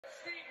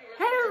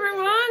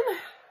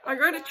I'm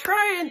going to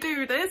try and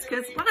do this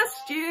because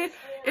last year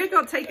it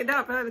got taken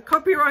down by the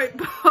copyright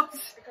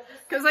boss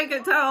because they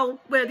could tell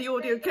where the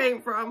audio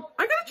came from.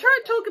 I'm going to try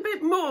and talk a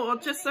bit more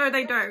just so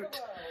they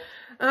don't.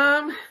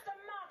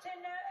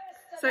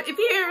 So if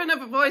you hear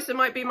another voice, it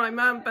might be my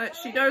mum, but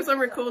she knows I'm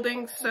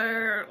recording,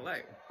 so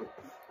like,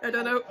 I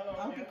don't know.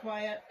 I'll be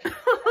quiet.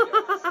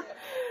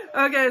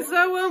 Okay,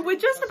 so we're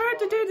just about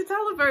to do the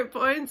televote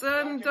points,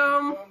 and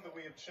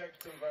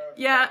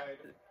yeah,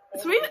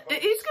 Sweden,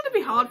 it's going to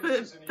be hard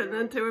for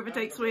Finland to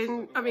overtake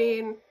Sweden. I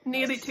mean,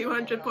 nearly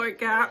 200-point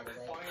gap.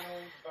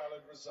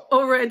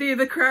 Already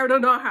the crowd are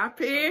not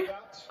happy.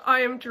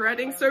 I am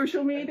dreading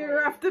social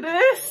media after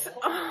this.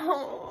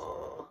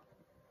 Oh.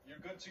 You're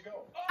good to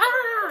go.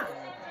 Ah,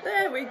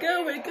 there we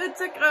go, we're good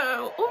to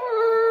go.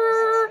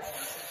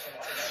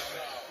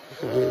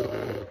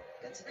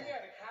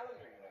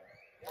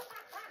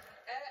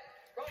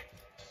 Right,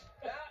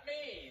 that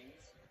means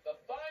the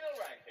final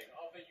ranking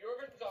of the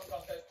Eurovision Song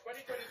Contest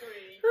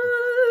 2023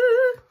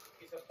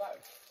 is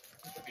about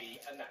to be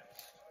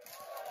announced.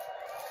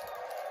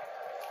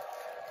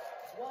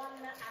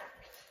 One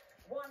act,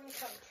 one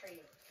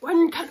country.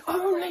 One can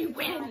only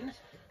win.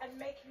 And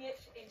making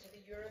it into the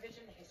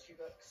Eurovision history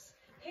books.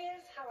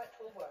 Here's how it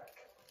will work.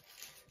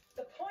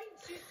 The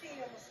points you see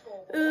on the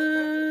scoreboard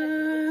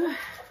represent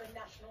of the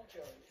national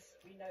juries.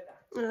 We know that.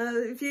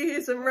 If you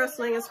hear some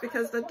rustling, it's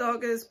because the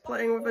dog is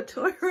playing with a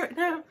toy right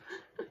now.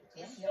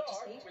 We'll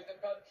start with the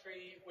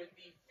country with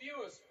the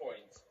fewest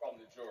points from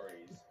the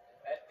juries.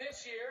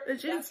 This year,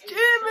 It's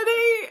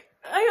Germany!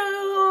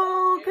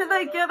 Oh, can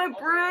they get a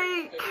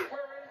break?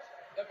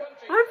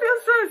 I feel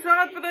so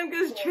sad for them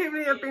because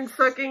Germany have been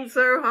sucking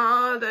so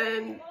hard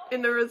and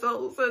in the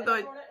results, and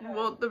I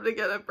want them to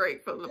get a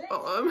break from the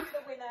bottom. The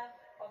winner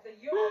of the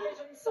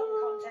Eurovision Song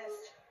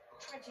Contest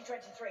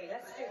 2023.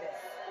 Let's do this.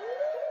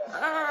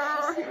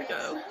 Ah, here we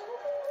go.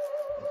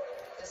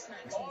 The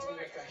snacks need to be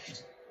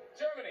refreshed.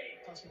 Germany,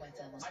 Pass me my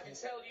thermos, I can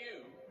please. tell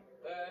you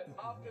that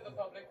after the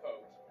public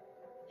vote,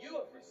 you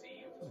have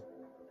received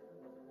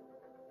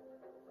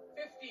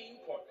 15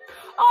 points.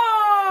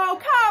 Oh,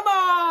 come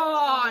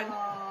on!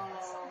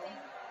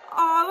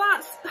 Oh,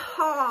 that's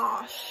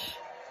harsh.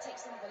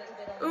 Takes them up a little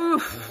bit on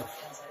Oof. the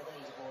left-hand side of the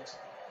leaderboard.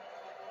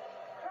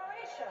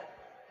 Croatia.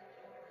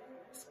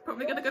 It's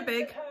probably gonna go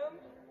big. At home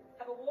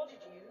have awarded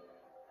you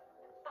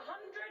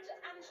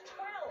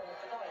 112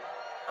 points.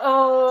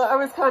 Oh, I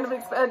was kind of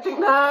expecting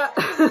that.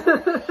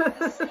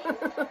 Figures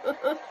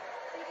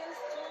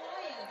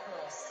flying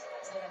across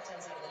to the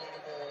left-hand side of the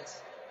leaderboard.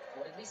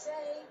 What did we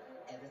say?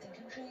 Everything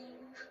can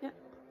change. Yep.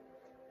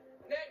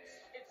 Next,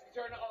 it's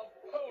the turn of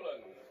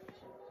Poland.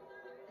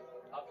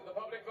 After the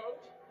public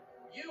vote,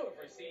 you have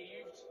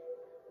received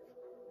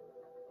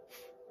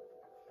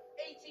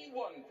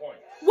 81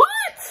 points.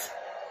 What?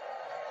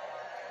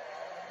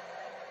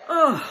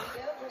 Oh.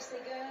 There you go, across they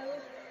go.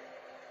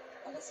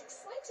 Oh, it's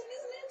exciting,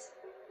 isn't it?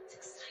 It's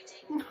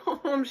exciting. No,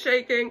 I'm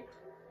shaking.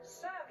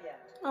 Serbia.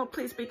 Oh,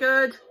 please be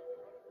good.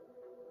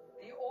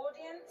 The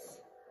audience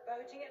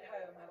voting at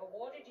home have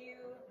awarded you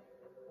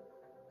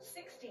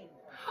 16 points.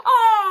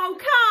 Oh,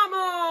 come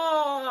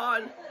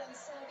on! Well done,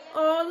 Serbia.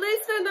 Oh, at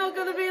least they're not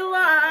gonna be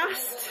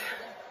last.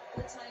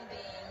 For the time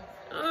being,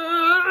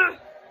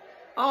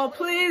 Oh,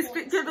 please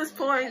give us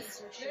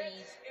points. Next,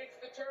 it's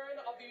the turn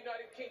of the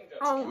United Kingdom.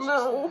 Oh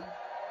no.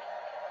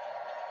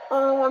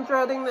 Oh, I'm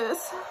dreading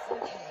this.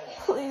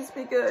 Please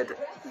be good.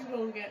 You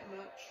won't get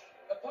much.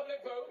 The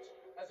public vote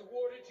has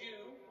awarded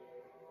you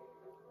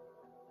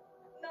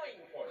 9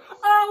 points.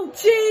 Oh,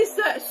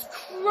 Jesus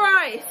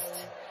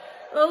Christ.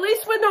 At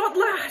least we're not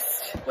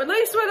last. At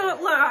least we're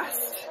not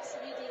last.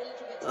 possibly be a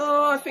little bit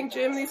Oh, I think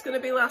Germany's going to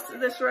be last at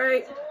this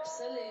rate.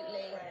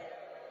 absolutely.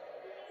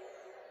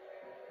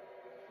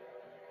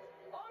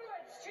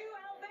 Onwards to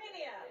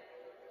Albania.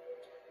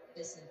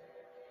 Listen,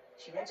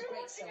 she wrote a Everyone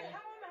great watching song. at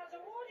home has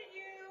awarded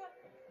you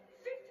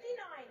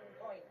 59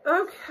 points.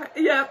 Okay,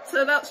 yep,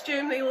 so that's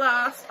Germany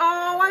last.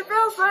 Oh, I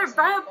feel so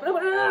bad for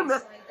them.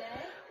 Side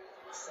there,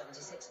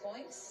 76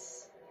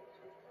 points.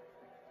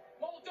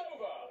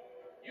 Moldova,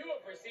 you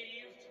have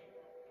received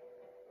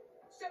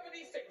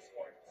 76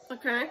 points.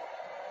 Okay.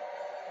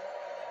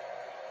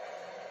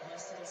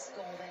 Nice little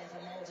score there for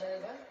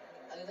Moldova.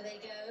 Over they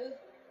go.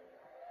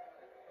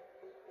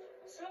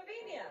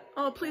 Slovenia.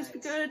 Oh, please be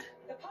good.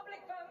 The public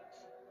vote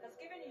has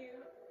given you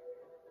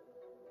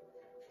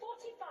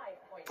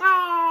 45 points.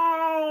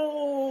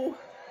 Oh,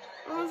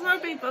 I was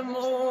hoping for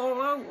more.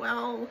 Oh,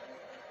 well.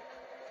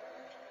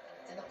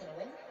 They're not going to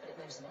win, but it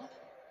moves them up.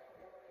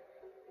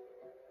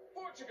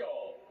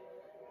 Portugal,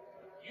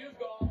 you've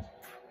got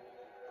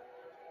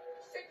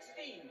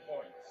 16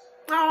 points.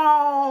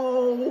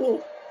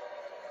 Oh.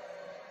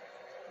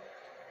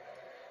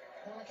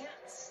 Mama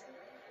Cats.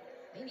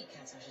 Mimi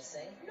Cats, I should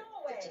say.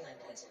 Norway. 59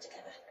 points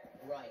altogether.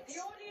 Right. The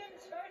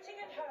audience voting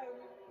at home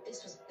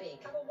This was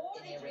big have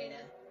awarded in the arena.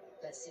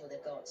 Let's see what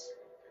they've got.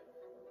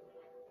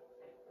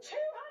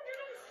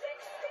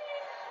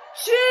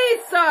 260.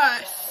 Jesus.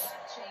 That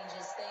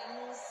changes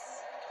things.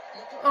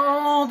 Look at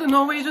Oh, the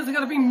Norwegians are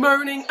going to be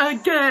moaning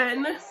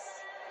again.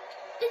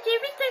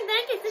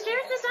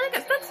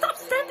 Let's stop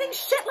sending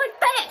shit like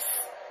this!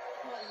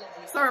 What a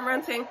lovely Sorry, I'm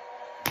ranting.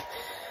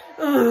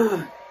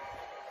 Ugh.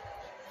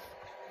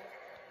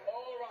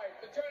 All right,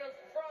 the turn of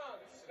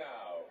France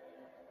now.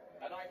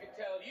 And I can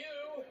tell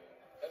you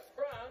that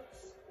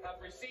France have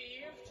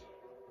received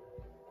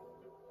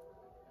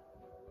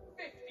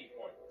 50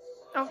 points.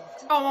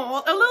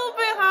 Oh, a little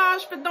bit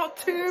harsh, but not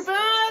too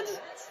bad. Done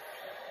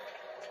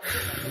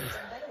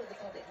better with the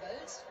public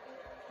vote.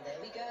 There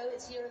we go,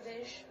 it's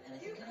Eurovision.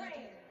 Anything can happen.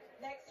 Ukraine,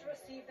 next to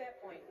receive their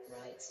points.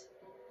 Right.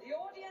 The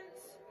audience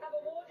have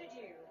awarded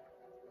you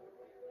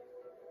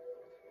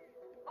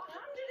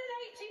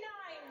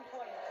 189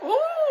 points.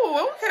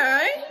 Oh,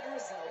 okay. Good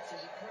result for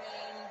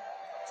Ukraine,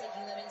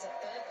 taking them into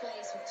third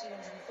place with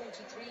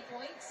 243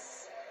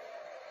 points.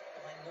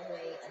 Behind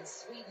Norway and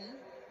Sweden.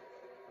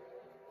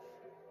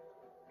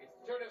 It's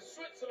the turn of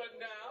Switzerland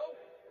now.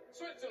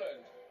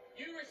 Switzerland,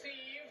 you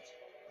received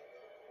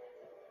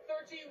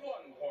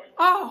 31 points.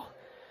 Oh.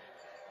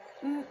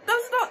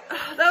 That's not...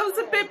 That was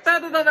a bit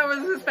better than I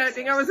was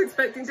expecting. I was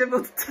expecting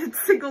single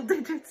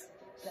digits.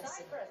 Bless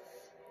him. Cyprus,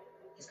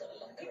 He's got a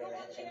long people career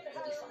ahead of watching him. at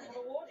He'll be home fine. have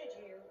awarded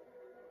you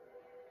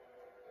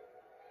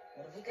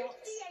What have we got?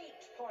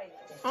 58 points.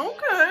 58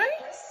 Okay.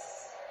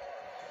 Cyprus.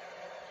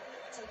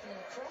 Taking him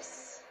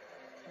across.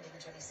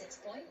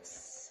 126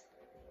 points.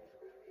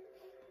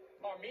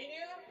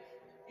 Armenia,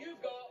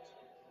 you've got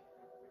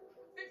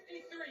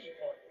 53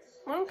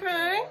 points. Okay.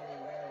 Where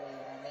are we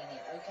with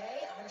Armenia?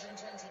 Okay,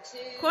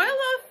 122. Quite a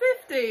lot of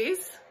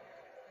 50s.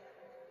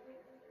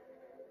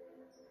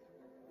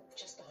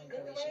 Just behind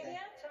Croatia Lithuania,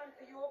 there. time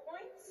for your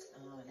points.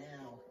 Oh,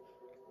 now.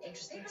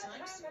 Interesting People at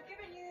times. home have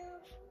given you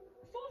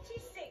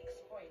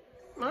 46 points.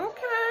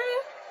 Okay.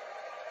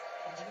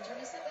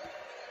 127.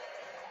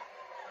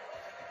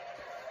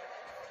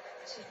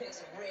 She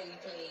looks really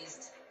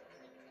pleased.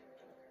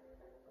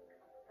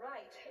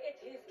 Right, it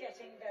is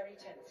getting very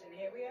tense in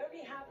here. We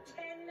only have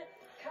 10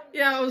 countries.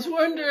 Yeah, I was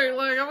wondering,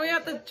 like, are we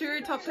at the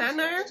jury top 10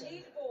 now? The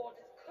leaderboard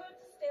could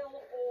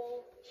still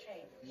all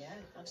change. Yeah,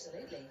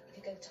 absolutely. It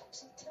could go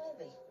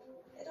topsy-turvy.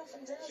 It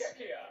often does.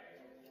 Czechia,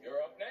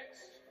 you're up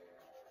next.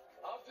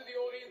 After the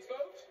audience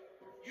vote,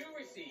 you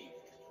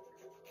received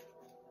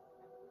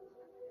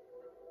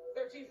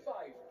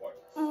 35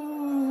 points.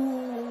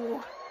 Ooh.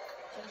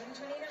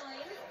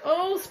 129.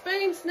 Oh,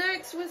 Spain's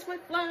next. Where's my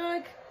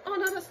flag? Oh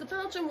no, that's the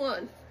Belgian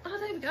one. Oh,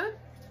 there we go.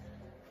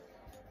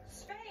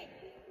 Spain,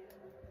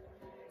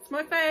 It's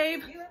my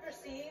fave. you have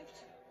received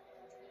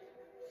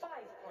 5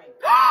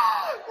 points.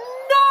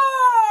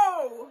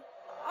 No!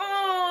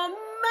 Oh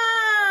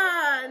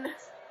man!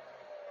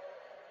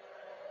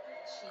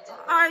 She did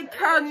I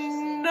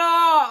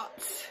cannot.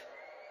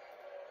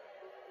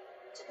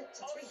 Took it to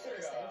 3 Austria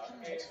things though.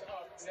 100. is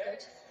up It's good.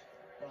 next.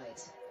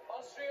 Right.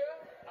 Austria,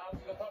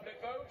 after the public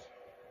vote,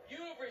 you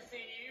have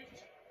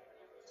received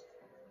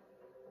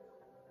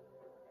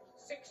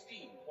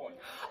 16 points.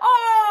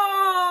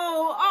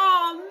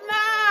 Oh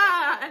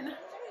man!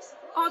 Very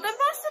surprised. Oh, there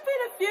must have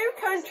been a few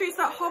countries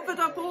that hovered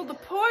up all the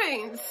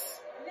points.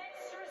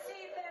 Next to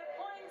receive their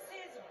points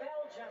is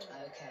Belgium.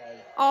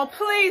 Okay. Oh,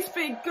 please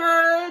be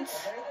good.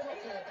 Very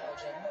popular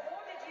Belgium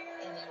Awarded you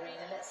in the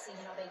arena. Let's see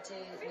how they do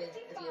with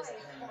the viewers at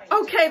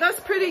home. Okay, that's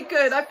pretty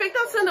good. I think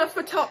that's enough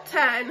for top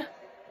 10.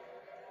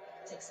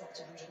 Takes them up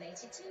to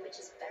 182, which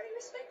is very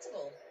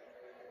respectable.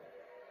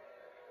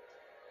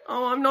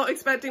 Oh, I'm not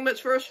expecting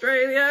much for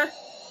Australia. Oh,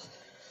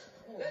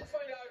 Let's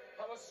find out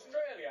how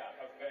Australia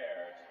have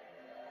fared.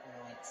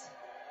 right.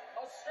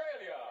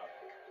 Australia,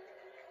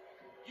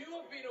 you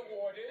have been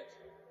awarded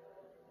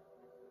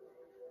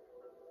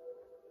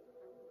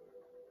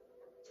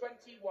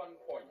 21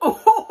 points.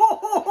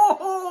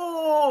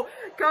 Oh,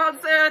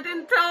 can't say I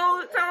didn't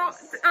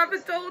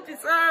haven't told you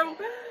so.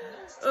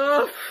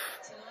 Ugh.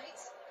 Tonight,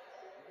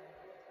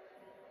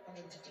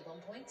 151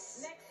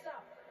 points. Next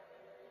up,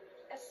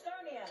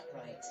 Estonia.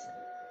 Right.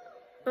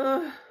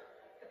 Ugh.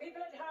 The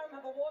people at home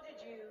have awarded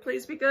you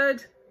Please be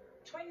good.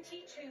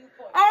 22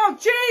 points. Oh,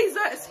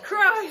 Jesus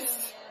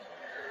Christ.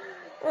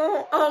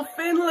 Oh,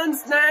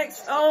 Finland's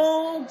next.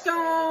 Oh,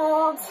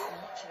 God. Not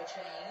much of a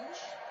change.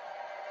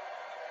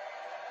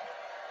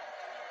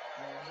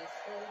 Only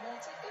 4 more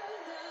to go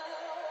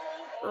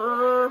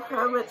now.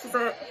 How much is it?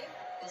 Okay,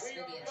 this We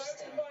will are be about to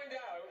interesting. find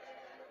out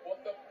what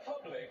the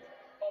public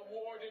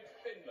awarded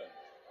Finland.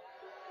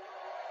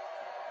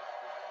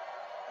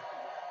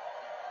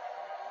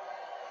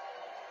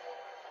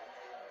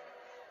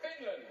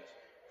 Finland,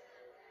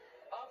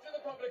 after the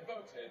public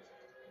voted,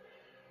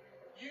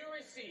 you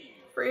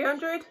received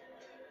 300?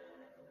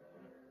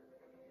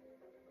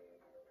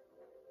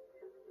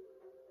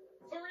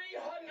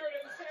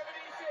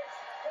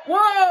 376.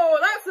 Whoa,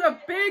 that's a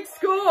big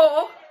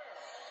score.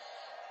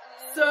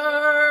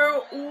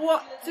 So,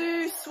 what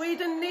do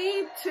Sweden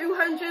need? 230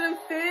 odd?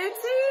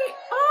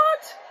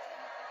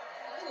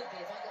 I would be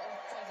if I got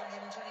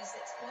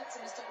 526 points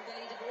and was top of the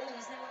leaderboard.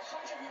 He's now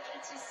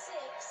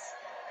 186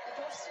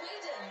 above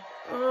Sweden.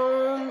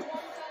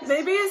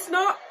 Maybe it's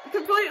not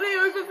completely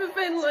over for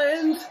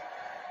Finland.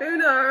 Who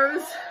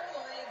knows? Oh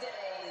my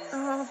days.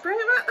 Oh, bring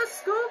it back the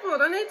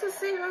scoreboard. I need to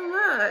see how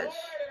much.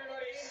 All right,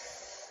 everybody.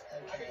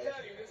 I can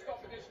tell you this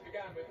competition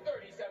began with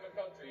 37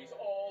 countries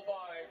all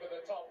vying for the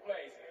top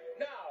place.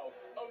 Now,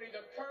 only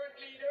the current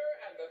leader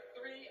and the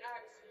 3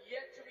 acts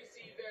yet to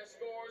receive their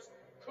scores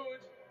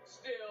could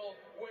still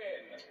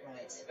win.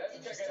 Right. Let's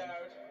check it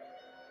out.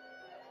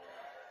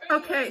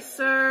 Okay,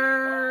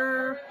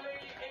 so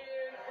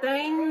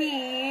they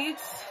need.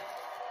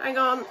 Hang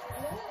on.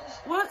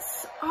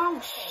 What's? Oh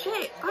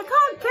shit! I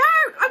can't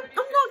count. I'm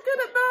not good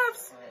at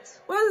maths.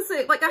 What is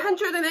it? Like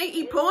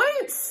 180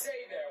 points?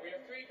 Stay there. We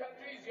have 3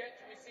 countries yet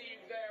to receive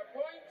their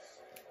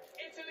points.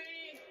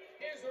 Italy,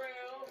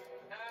 Israel,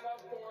 and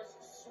of course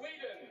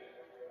Sweden.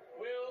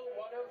 Will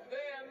one of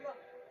them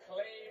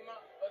claim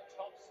the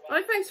top spot?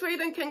 I think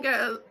Sweden can get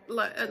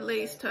at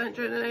least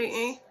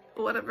 180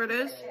 or whatever it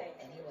is. Okay.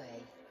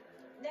 Anyway.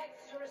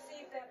 Next to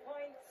receive their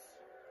points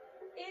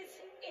is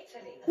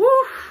Italy. Woo!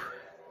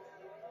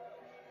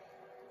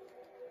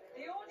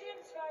 The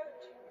audience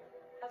vote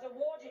has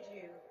awarded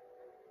you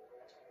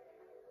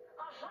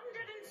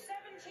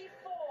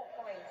 174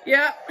 points.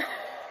 Yeah.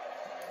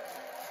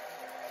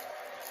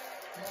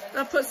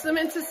 That puts them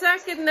into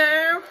second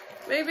now.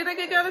 Maybe they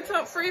could get a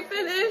top 3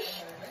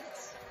 finish.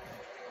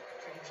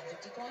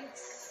 350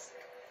 points.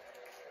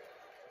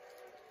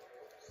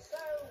 So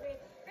with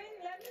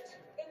Finland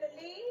in the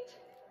lead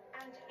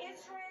and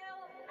Israel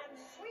and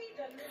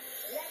Sweden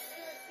left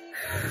to receive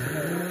their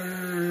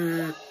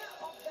scores,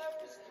 one of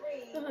those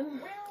 3 will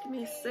Give me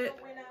a be sip.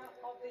 the winner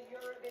of the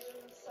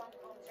Eurovision Song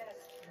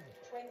Contest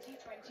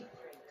 2023.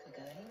 Could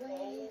go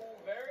anyway. Oh,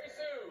 very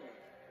soon,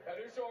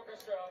 Kalush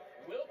Orchestra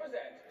will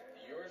present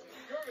the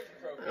Eurovision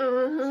Trophy.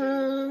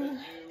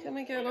 Can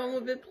we get on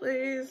with it,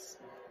 please?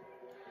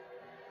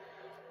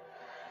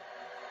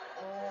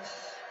 Oh,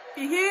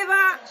 You hear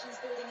that? tension's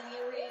building in the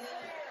arena.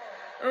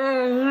 Oh,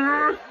 You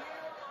are next.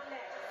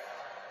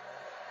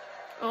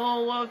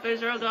 oh what a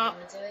visual I got.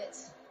 Wanna do it?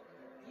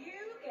 You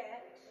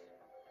get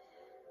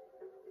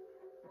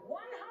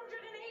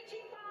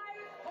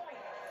 185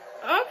 points.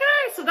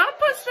 Okay, so that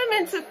puts them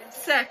into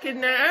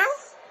second now.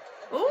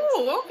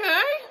 Oh,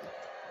 okay.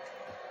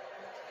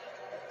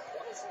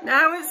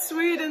 Now it's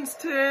Sweden's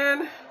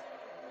turn.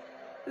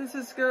 This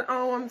is good.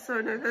 Oh, I'm so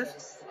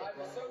nervous. I'm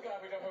so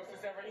glad we don't host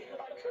this every year.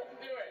 I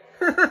couldn't do it.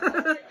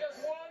 Okay, just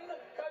one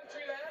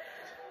country left.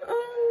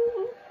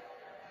 Oh.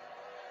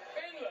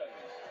 Finland.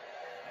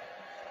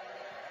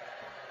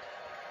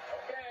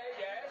 Okay,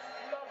 yes,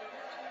 love them.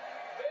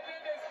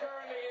 Finland is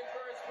currently in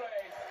first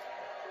place.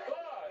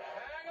 But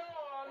hang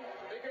on,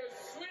 because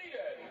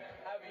Sweden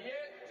have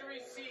yet to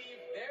receive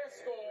their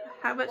score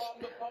How much?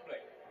 from the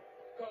public.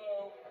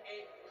 So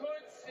it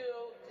could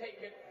still take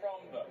it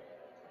from them.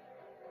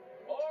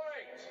 All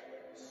right,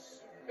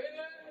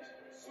 Finland,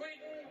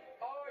 Sweden,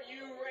 are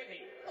you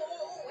ready?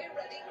 Oh, we're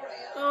ready,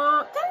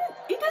 Graham.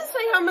 He didn't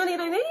say how many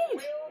they need.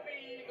 Will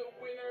be the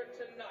winner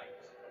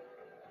tonight.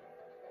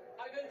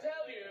 I can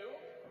tell you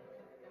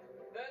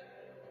that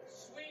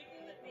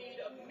Sweden need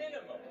a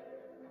minimum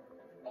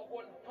of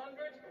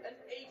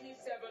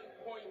 187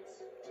 points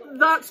to win.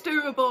 That's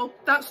doable.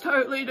 That's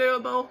totally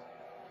doable.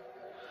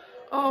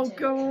 Oh, Doing what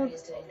God.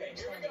 Kylie's doing. Okay, I'm here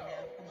we standing go. now.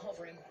 I'm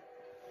hovering.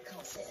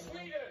 Can't sit anymore.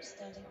 Sweden. I'm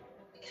standing.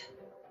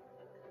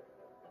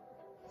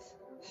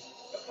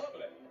 The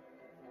public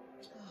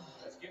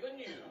has given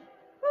you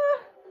Ah.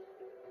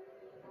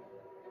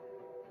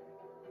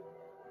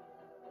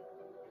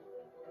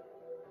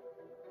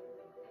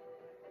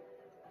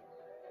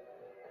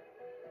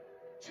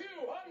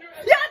 200.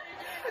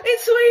 Yeah!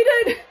 It's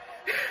Sweden!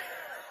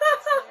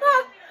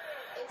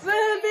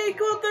 They've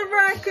equaled the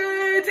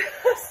record!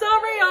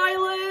 Sorry,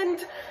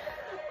 Ireland!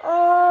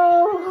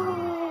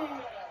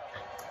 Oh.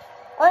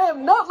 I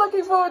am not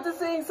looking forward to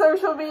seeing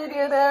social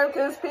media now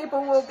because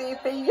people will be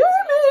fuming!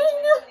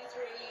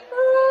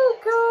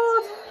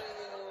 Oh,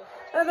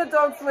 God! And the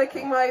dog's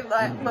licking my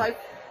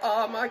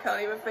arm. I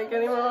can't even think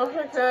anymore.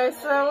 Okay,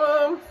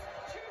 so,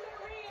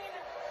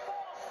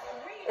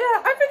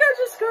 yeah, I think I'm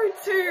just going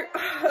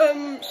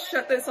to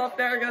shut this off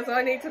there because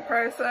I need to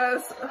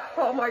process.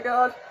 Oh my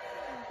God.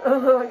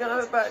 Oh my God,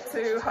 I'm about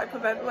to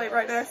hyperventilate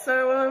right now.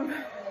 So,